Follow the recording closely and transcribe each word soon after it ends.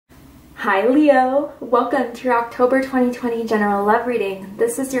Hi Leo, welcome to your October 2020 general love reading.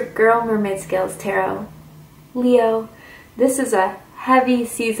 This is your girl Mermaid Scales Tarot. Leo, this is a heavy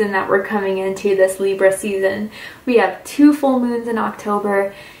season that we're coming into, this Libra season. We have 2 full moons in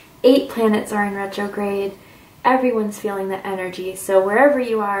October, 8 planets are in retrograde. Everyone's feeling the energy, so wherever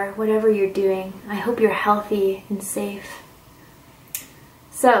you are, whatever you're doing, I hope you're healthy and safe.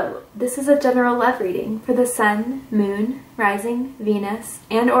 So, this is a general love reading for the Sun, Moon, Rising, Venus,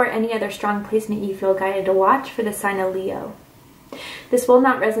 and or any other strong placement you feel guided to watch for the sign of Leo. This will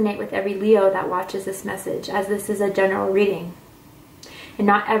not resonate with every Leo that watches this message, as this is a general reading. And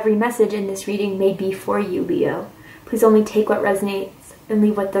not every message in this reading may be for you, Leo. Please only take what resonates and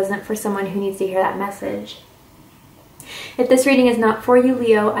leave what doesn't for someone who needs to hear that message. If this reading is not for you,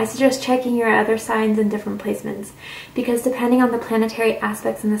 Leo, I suggest checking your other signs and different placements, because depending on the planetary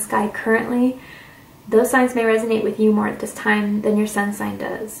aspects in the sky currently, those signs may resonate with you more at this time than your sun sign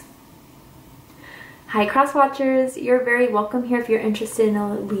does. Hi cross watchers, you're very welcome here if you're interested in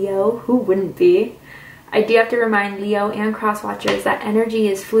a Leo. Who wouldn't be? I do have to remind Leo and cross watchers that energy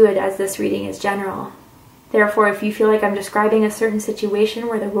is fluid as this reading is general. Therefore, if you feel like I'm describing a certain situation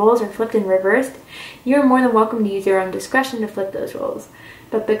where the roles are flipped and reversed, you're more than welcome to use your own discretion to flip those roles.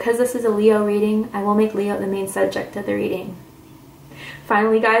 But because this is a Leo reading, I will make Leo the main subject of the reading.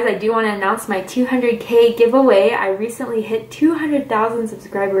 Finally, guys, I do want to announce my 200K giveaway. I recently hit 200,000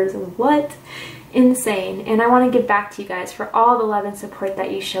 subscribers. What? Insane. And I want to give back to you guys for all the love and support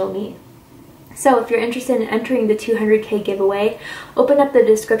that you show me. So if you're interested in entering the 200K giveaway, open up the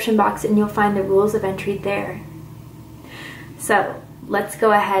description box and you'll find the rules of entry there. So let's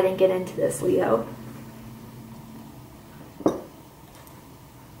go ahead and get into this, Leo.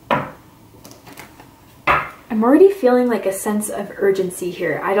 I'm already feeling like a sense of urgency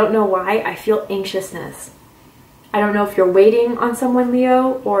here. I don't know why. I feel anxiousness. I don't know if you're waiting on someone,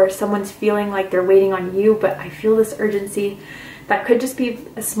 Leo, or someone's feeling like they're waiting on you, but I feel this urgency. That could just be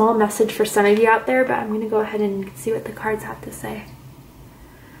a small message for some of you out there, but I'm going to go ahead and see what the cards have to say.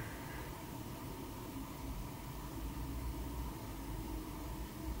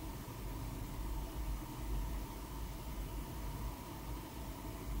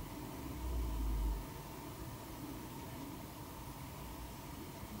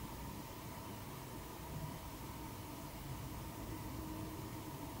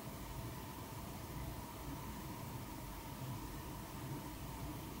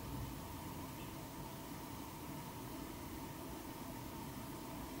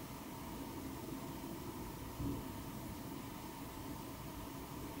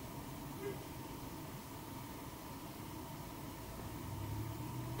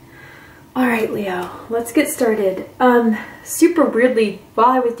 Alright, Leo, let's get started. Super weirdly, while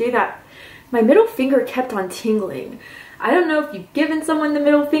I was doing that, my middle finger kept on tingling. I don't know if you've given someone the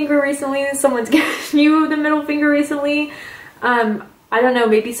middle finger recently, someone's given you the middle finger recently. I don't know,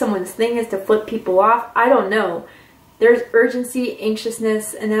 maybe someone's thing is to flip people off. I don't know. There's urgency,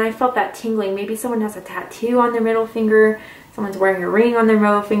 anxiousness, and then I felt that tingling. Maybe someone has a tattoo on their middle finger, someone's wearing a ring on their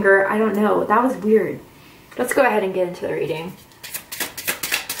middle finger. I don't know. That was weird. Let's go ahead and get into the reading.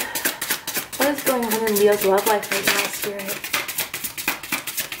 What is going on in Leo's love life right now, Spirit?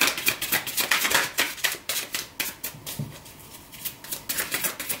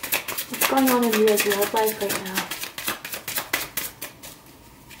 What's going on in Leo's love life right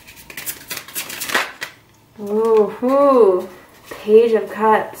now? Ooh, Page of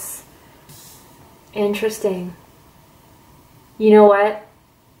Cups. Interesting. You know what?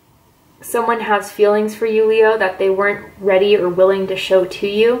 Someone has feelings for you, Leo, that they weren't ready or willing to show to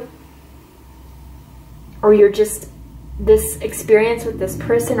you. Or you're just, this experience with this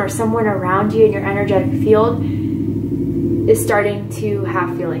person or someone around you in your energetic field is starting to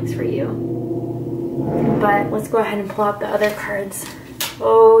have feelings for you. But let's go ahead and pull out the other cards.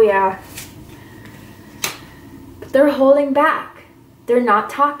 Oh yeah. But they're holding back. They're not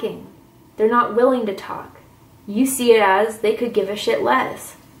talking. They're not willing to talk. You see it as they could give a shit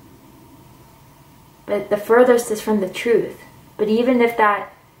less. But the furthest is from the truth. But even if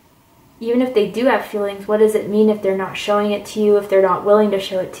they do have feelings, what does it mean if they're not showing it to you, if they're not willing to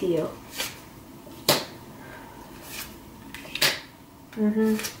show it to you?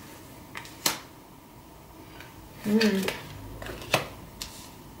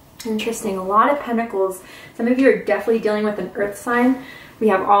 Interesting. A lot of pentacles. Some of you are definitely dealing with an earth sign. We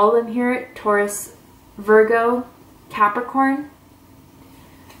have all of them here. Taurus, Virgo, Capricorn.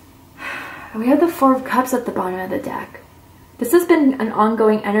 We have the Four of Cups at the bottom of the deck. This has been an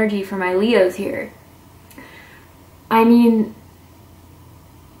ongoing energy for my Leos here. I mean,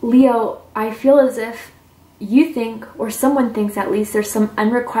 Leo, I feel as if you think, or someone thinks at least, there's some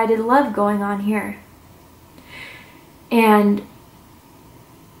unrequited love going on here. And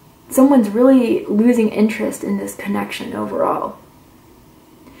someone's really losing interest in this connection overall.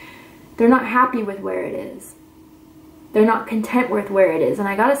 They're not happy with where it is. They're not content with where it is. And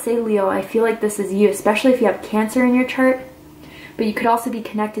I gotta say, Leo, I feel like this is you, especially if you have Cancer in your chart. But you could also be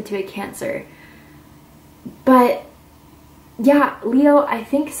connected to a Cancer. But yeah, Leo, I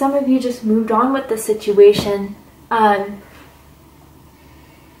think some of you just moved on with the situation.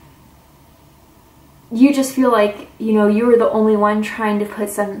 You just feel like, you know, you were the only one trying to put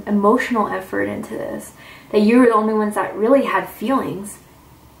some emotional effort into this. That you were the only ones that really had feelings.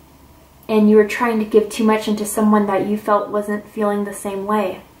 And you were trying to give too much into someone that you felt wasn't feeling the same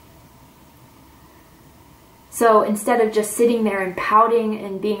way. So instead of just sitting there and pouting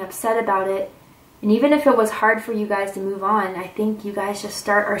and being upset about it, and even if it was hard for you guys to move on, I think you guys just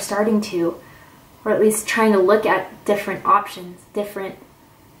are starting to, or at least trying to look at different options, different,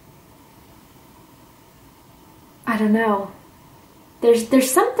 I don't know.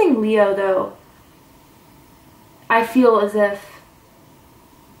 There's something, Leo, though. I feel as if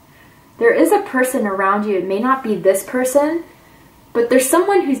there is a person around you. It may not be this person, but there's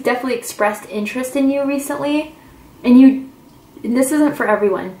someone who's definitely expressed interest in you recently. And this isn't for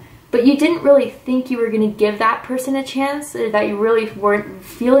everyone, but you didn't really think you were going to give that person a chance, or that you really weren't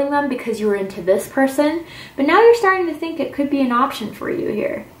feeling them because you were into this person. But now you're starting to think it could be an option for you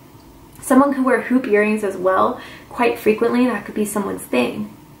here. Someone could wear hoop earrings as well, quite frequently. That could be someone's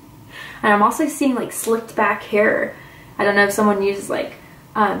thing. And I'm also seeing like slicked back hair. I don't know if someone uses like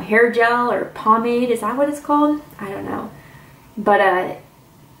hair gel or pomade. Is that what it's called? I don't know. But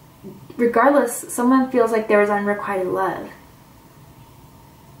regardless, someone feels like there was unrequited love.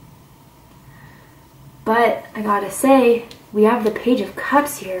 But I gotta say, we have the Page of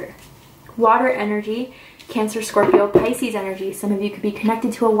Cups here. Water energy, Cancer, Scorpio, Pisces energy. Some of you could be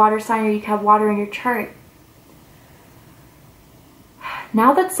connected to a water sign, or you could have water in your chart.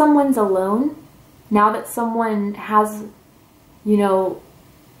 Now that someone's alone, now that someone has, you know,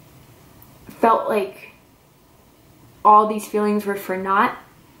 felt like all these feelings were for naught,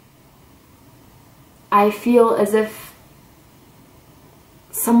 I feel as if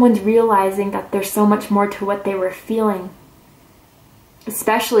someone's realizing that there's so much more to what they were feeling.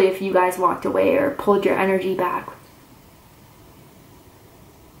 Especially if you guys walked away or pulled your energy back.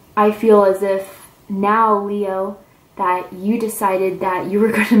 I feel as if now, Leo, that you decided that you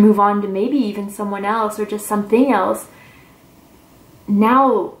were going to move on to maybe even someone else or just something else.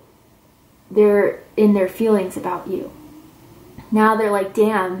 Now they're in their feelings about you. Now they're like,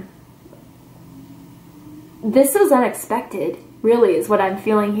 damn, this was unexpected, really, is what I'm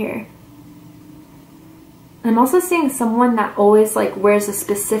feeling here. I'm also seeing someone that always like wears a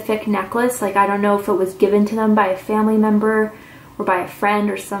specific necklace. Like, I don't know if it was given to them by a family member or by a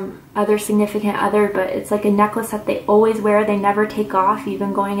friend or some other significant other, but it's like a necklace that they always wear. They never take off,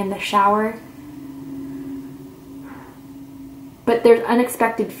 even going in the shower. But there's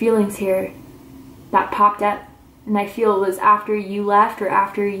unexpected feelings here that popped up. And I feel it was after you left, or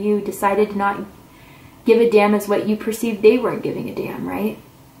after you decided to not give a damn as what you perceived they weren't giving a damn, right?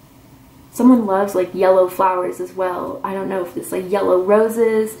 Someone loves like yellow flowers as well. I don't know if it's like yellow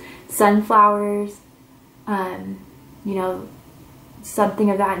roses, sunflowers, you know, something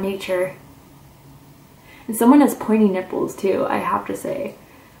of that nature. And someone has pointy nipples too, I have to say.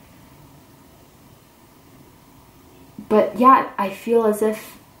 But yeah, I feel as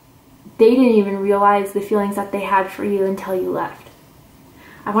if they didn't even realize the feelings that they had for you until you left.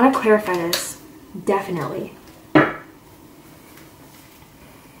 I want to clarify this, definitely.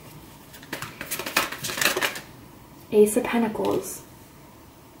 Ace of Pentacles.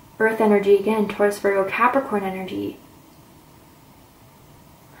 Earth energy again, Taurus, Virgo, Capricorn energy.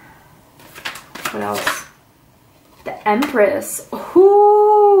 What else? The Empress.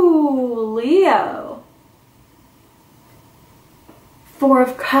 Ooh, Leo. Four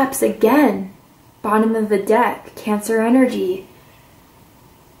of Cups again. Bottom of the deck, Cancer energy.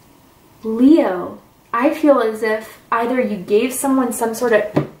 Leo, I feel as if either you gave someone some sort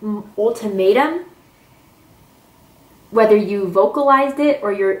of ultimatum, whether you vocalized it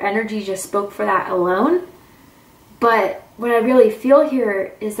or your energy just spoke for that alone. But what I really feel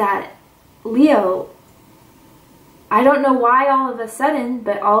here is that, Leo, I don't know why all of a sudden,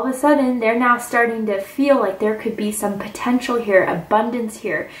 but all of a sudden they're now starting to feel like there could be some potential here, abundance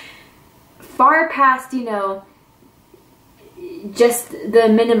here, far past, you know, just the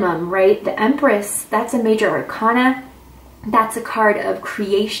minimum, right? The Empress, that's a major arcana. That's a card of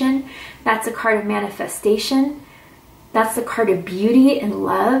creation. That's a card of manifestation. That's the card of beauty and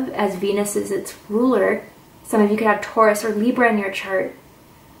love, as Venus is its ruler. Some of you could have Taurus or Libra in your chart.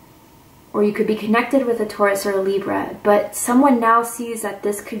 Or you could be connected with a Taurus or a Libra, but someone now sees that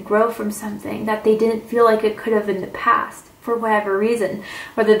this could grow from something that they didn't feel like it could have in the past for whatever reason.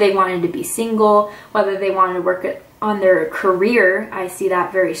 Whether they wanted to be single, whether they wanted to work on their career. I see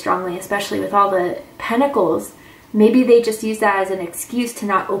that very strongly, especially with all the pentacles. Maybe they just use that as an excuse to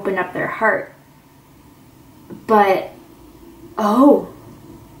not open up their heart. But, oh,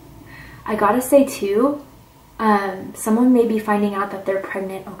 I gotta say too, someone may be finding out that they're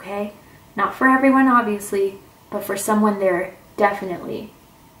pregnant, okay? Not for everyone, obviously, but for someone there, definitely.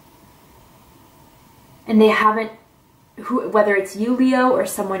 And they haven't, whether it's you, Leo, or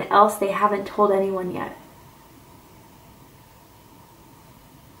someone else, they haven't told anyone yet.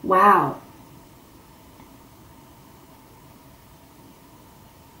 Wow.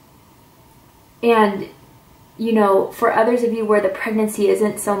 And, you know, for others of you where the pregnancy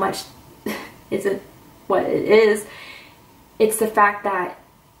isn't so much, isn't what it is, it's the fact that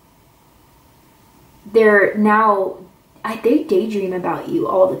they're now, they daydream about you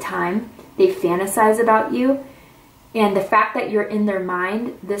all the time. They fantasize about you. And the fact that you're in their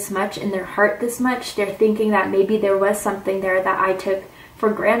mind this much, in their heart this much, they're thinking that maybe there was something there that I took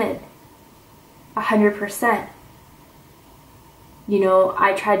for granted. 100%. You know,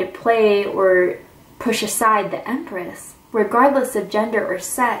 I tried to play or push aside the Empress, regardless of gender or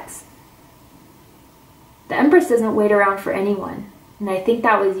sex. The Empress doesn't wait around for anyone. And I think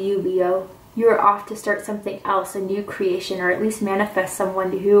that was you, Leo. You were off to start something else, a new creation, or at least manifest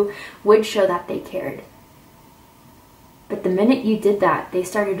someone who would show that they cared. But the minute you did that, they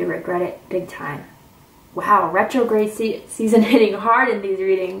started to regret it big time. Wow, retrograde season hitting hard in these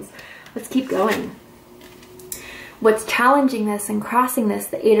readings. Let's keep going. What's challenging this and crossing this,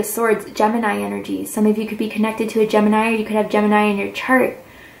 the Eight of Swords, Gemini energy. Some of you could be connected to a Gemini, or you could have Gemini in your chart.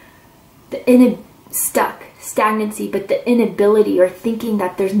 The stagnancy, but the inability or thinking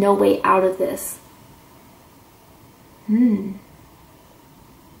that there's no way out of this.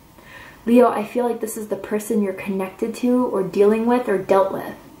 Leo, I feel like this is the person you're connected to or dealing with or dealt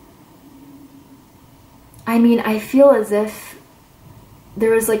with. I mean, I feel as if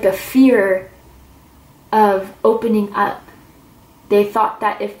there was like a fear of opening up. They thought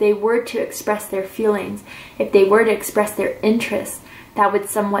that if they were to express their feelings, if they were to express their interests, that would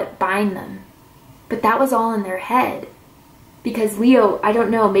somewhat bind them. But that was all in their head. Because Leo, I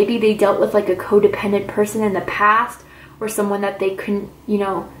don't know, maybe they dealt with like a codependent person in the past, or someone that they couldn't, you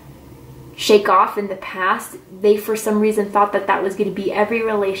know, shake off in the past. They, for some reason, thought that that was going to be every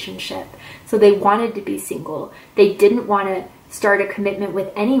relationship. So they wanted to be single. They didn't want to start a commitment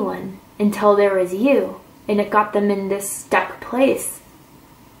with anyone until there was you. And it got them in this stuck place.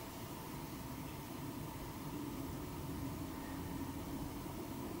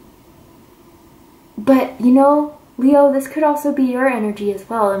 But, you know, Leo, this could also be your energy as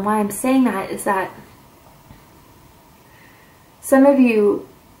well. And why I'm saying that is that some of you,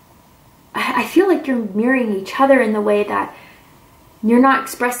 I feel like you're mirroring each other in the way that you're not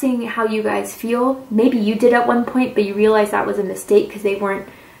expressing how you guys feel. Maybe you did at one point, but you realized that was a mistake because they weren't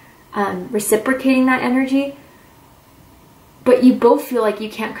reciprocating that energy. But you both feel like you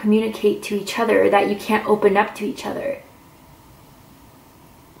can't communicate to each other, that you can't open up to each other.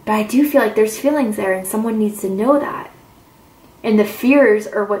 But I do feel like there's feelings there and someone needs to know that. And the fears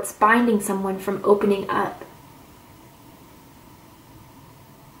are what's binding someone from opening up.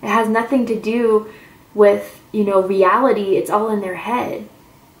 It has nothing to do with, you know, reality. It's all in their head.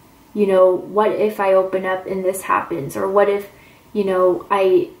 You know, what if I open up and this happens? Or what if, you know,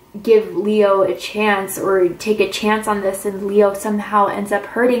 I give Leo a chance or take a chance on this and Leo somehow ends up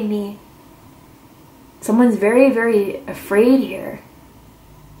hurting me? Someone's very, very afraid here.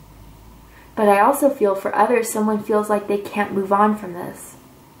 But I also feel for others, someone feels like they can't move on from this.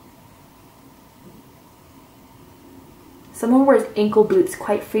 Someone wears ankle boots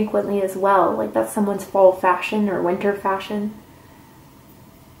quite frequently as well. Like that's someone's fall fashion or winter fashion.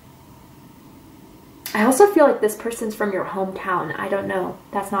 I also feel like this person's from your hometown. I don't know.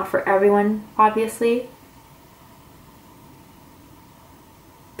 That's not for everyone, obviously.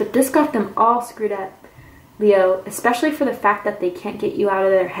 But this got them all screwed up, Leo, especially for the fact that they can't get you out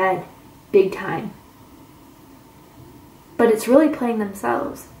of their head. Big time. But it's really playing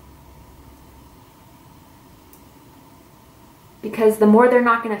themselves. Because the more they're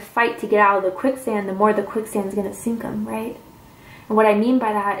not going to fight to get out of the quicksand, the more the quicksand's going to sink them, right? And what I mean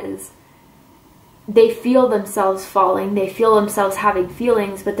by that is they feel themselves falling, they feel themselves having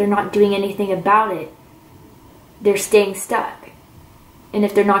feelings, but they're not doing anything about it. They're staying stuck. And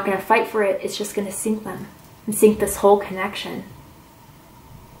if they're not going to fight for it, it's just going to sink them and sink this whole connection.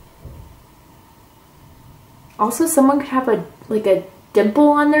 Also, someone could have a dimple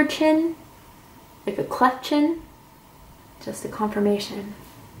on their chin, like a cleft chin. Just a confirmation.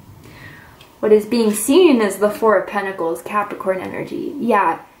 What is being seen is the Four of Pentacles, Capricorn energy.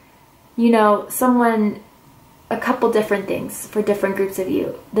 Yeah, you know, someone, a couple different things for different groups of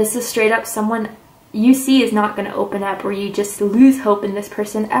you. This is straight up someone you see is not going to open up, or you just lose hope in this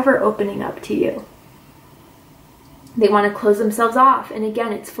person ever opening up to you. They want to close themselves off. And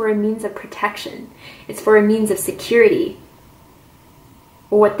again, it's for a means of protection. It's for a means of security,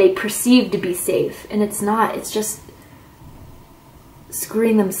 or what they perceive to be safe. And it's not. It's just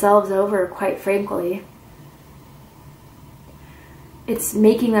screwing themselves over, quite frankly. It's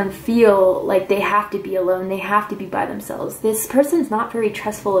making them feel like they have to be alone. They have to be by themselves. This person's not very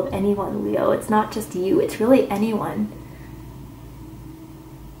trustful of anyone, Leo. It's not just you. It's really anyone.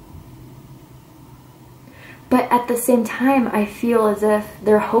 But at the same time, I feel as if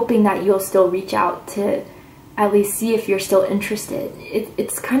they're hoping that you'll still reach out to at least see if you're still interested.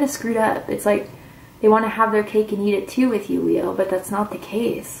 It's kind of screwed up. It's like they want to have their cake and eat it too with you, Leo, but that's not the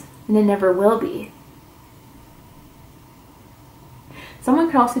case. And it never will be. Someone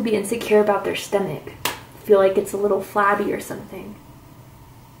can also be insecure about their stomach. Feel like it's a little flabby or something.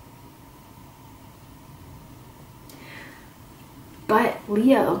 But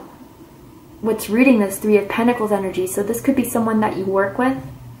Leo, what's rooting this Three of Pentacles energy, so this could be someone that you work with,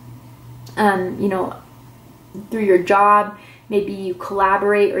 you know, through your job. Maybe you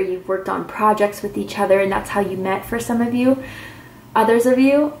collaborate, or you've worked on projects with each other, and that's how you met for some of you. Others of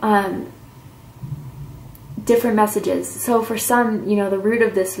you, different messages. So for some, you know, the root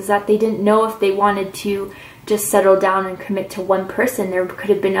of this was that they didn't know if they wanted to just settle down and commit to one person. There could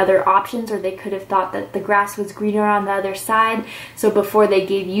have been other options, or they could have thought that the grass was greener on the other side. So before they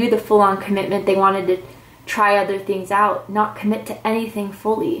gave you the full-on commitment, they wanted to try other things out, not commit to anything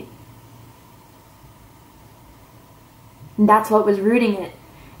fully. And that's what was rooting it.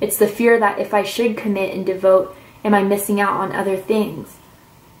 It's the fear that if I should commit and devote, am I missing out on other things?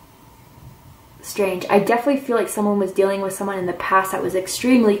 Strange. I definitely feel like someone was dealing with someone in the past that was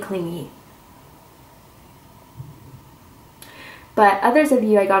extremely clingy. But others of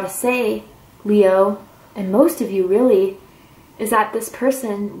you, I gotta say, Leo, and most of you really, is that this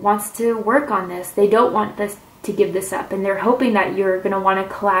person wants to work on this. They don't want this to give this up, and they're hoping that you're going to want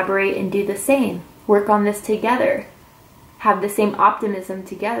to collaborate and do the same. Work on this together. Have the same optimism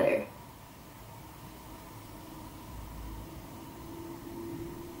together.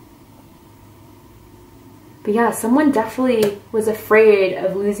 But yeah, someone definitely was afraid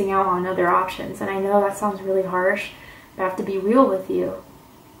of losing out on other options. And I know that sounds really harsh, but I have to be real with you.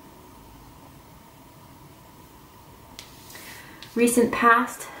 Recent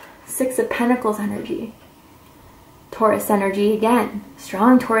past, Six of Pentacles energy. Taurus energy again.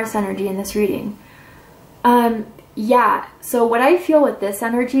 Strong Taurus energy in this reading. Yeah, so what I feel with this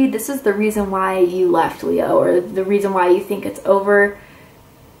energy, this is the reason why you left, Leo, or the reason why you think it's over.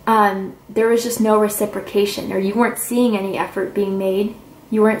 There was just no reciprocation, or you weren't seeing any effort being made.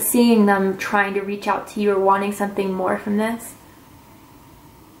 You weren't seeing them trying to reach out to you or wanting something more from this.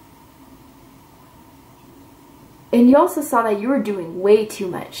 And you also saw that you were doing way too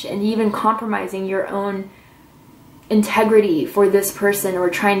much, and even compromising your own integrity for this person, or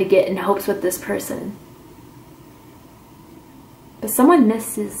trying to get in hopes with this person. But someone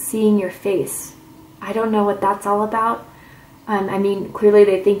misses seeing your face. I don't know what that's all about. I mean, clearly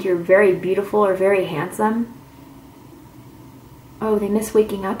they think you're very beautiful or very handsome. Oh, they miss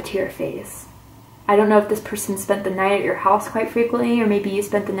waking up to your face. I don't know if this person spent the night at your house quite frequently, or maybe you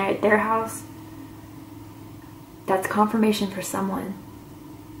spent the night at their house. That's confirmation for someone.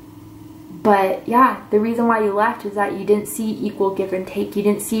 But yeah, the reason why you left is that you didn't see equal give and take. You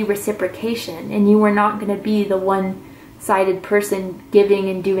didn't see reciprocation, and you were not going to be the one-sided person giving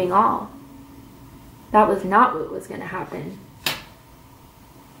and doing all. That was not what was going to happen.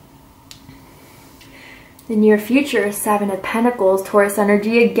 The near future is Seven of Pentacles, Taurus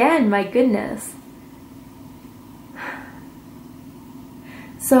energy again, my goodness.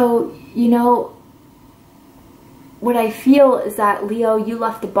 So, you know, what I feel is that, Leo, you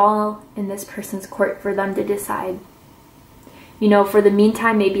left the ball in this person's court for them to decide. You know, for the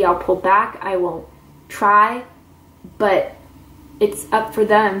meantime, maybe I'll pull back. I won't try, but it's up for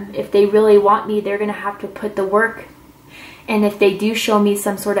them. If they really want me, they're going to have to put the work. And if they do show me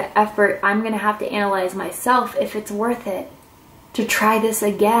some sort of effort, I'm going to have to analyze myself if it's worth it to try this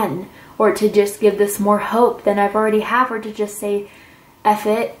again, or to just give this more hope than I've already have, or to just say F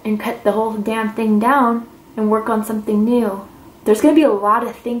it and cut the whole damn thing down and work on something new. There's going to be a lot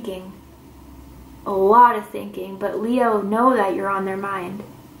of thinking. A lot of thinking. But Leo, know that you're on their mind.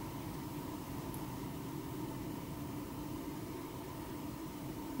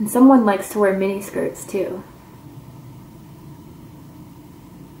 And someone likes to wear mini skirts too.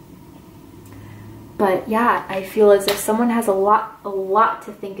 But yeah, I feel as if someone has a lot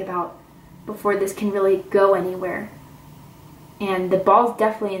to think about before this can really go anywhere. And the ball's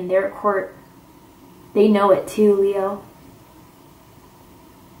definitely in their court. They know it too, Leo.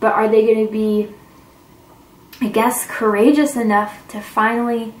 But are they going to be, I guess, courageous enough to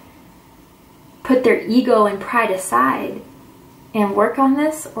finally put their ego and pride aside and work on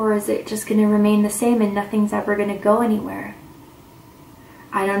this? Or is it just going to remain the same and nothing's ever going to go anywhere?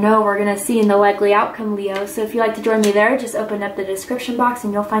 I don't know. We're going to see in the likely outcome, Leo. So if you'd like to join me there, just open up the description box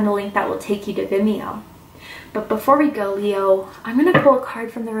and you'll find the link that will take you to Vimeo. But before we go, Leo, I'm going to pull a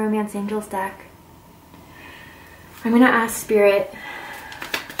card from the Romance Angels deck. I'm going to ask Spirit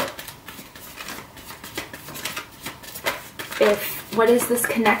what is this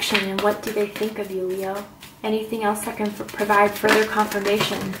connection and what do they think of you, Leo? Anything else that can provide further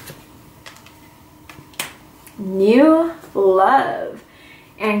confirmation? New love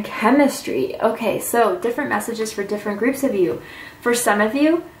and chemistry. Okay, so different messages for different groups of you. For some of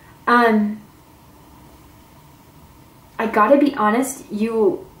you, I gotta be honest,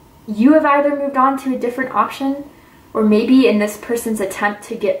 you have either moved on to a different option, or maybe in this person's attempt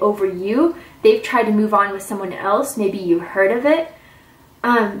to get over you, they've tried to move on with someone else. Maybe you heard of it.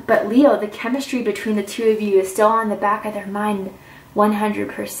 But Leo, the chemistry between the two of you is still on the back of their mind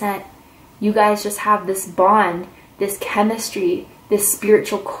 100%. You guys just have this bond, this chemistry, this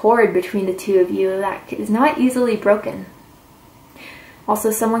spiritual cord between the two of you that is not easily broken. Also,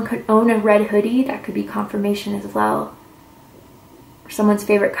 someone could own a red hoodie. That could be confirmation as well. Or someone's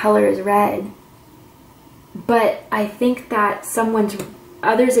favorite color is red. But I think that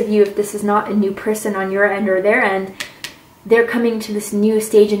others of you, if this is not a new person on your end or their end, they're coming to this new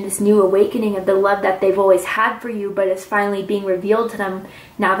stage and this new awakening of the love that they've always had for you, but is finally being revealed to them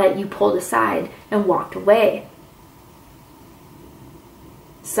now that you pulled aside and walked away.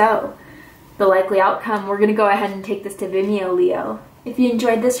 So, the likely outcome, we're going to go ahead and take this to Vimeo, Leo. If you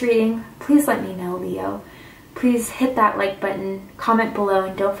enjoyed this reading, please let me know, Leo. Please hit that like button, comment below,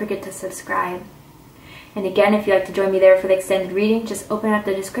 and don't forget to subscribe. And again, if you'd like to join me there for the extended reading, just open up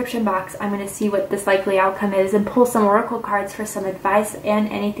the description box. I'm going to see what this likely outcome is and pull some oracle cards for some advice and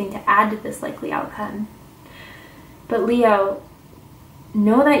anything to add to this likely outcome. But Leo,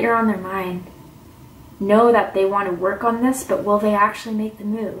 know that you're on their mind. Know that they want to work on this, but will they actually make the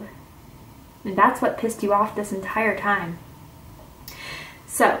move? And that's what pissed you off this entire time.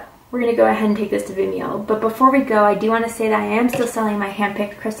 So, we're going to go ahead and take this to Vimeo. But before we go, I do want to say that I am still selling my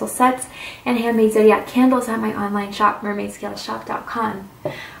hand-picked crystal sets and handmade Zodiac candles at my online shop, mermaidscalesshop.com.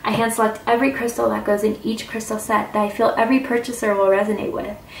 I hand-select every crystal that goes in each crystal set that I feel every purchaser will resonate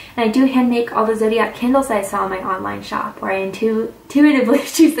with. And I do hand-make all the Zodiac candles that I sell in my online shop, where I intuitively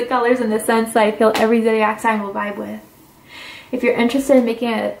choose the colors and the scents that I feel every Zodiac sign will vibe with. If you're interested in making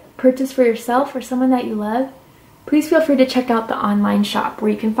a purchase for yourself or someone that you love, please feel free to check out the online shop,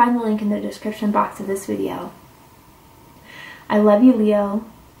 where you can find the link in the description box of this video. I love you, Leo,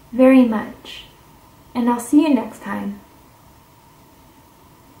 very much, and I'll see you next time.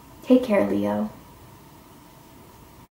 Take care, Leo.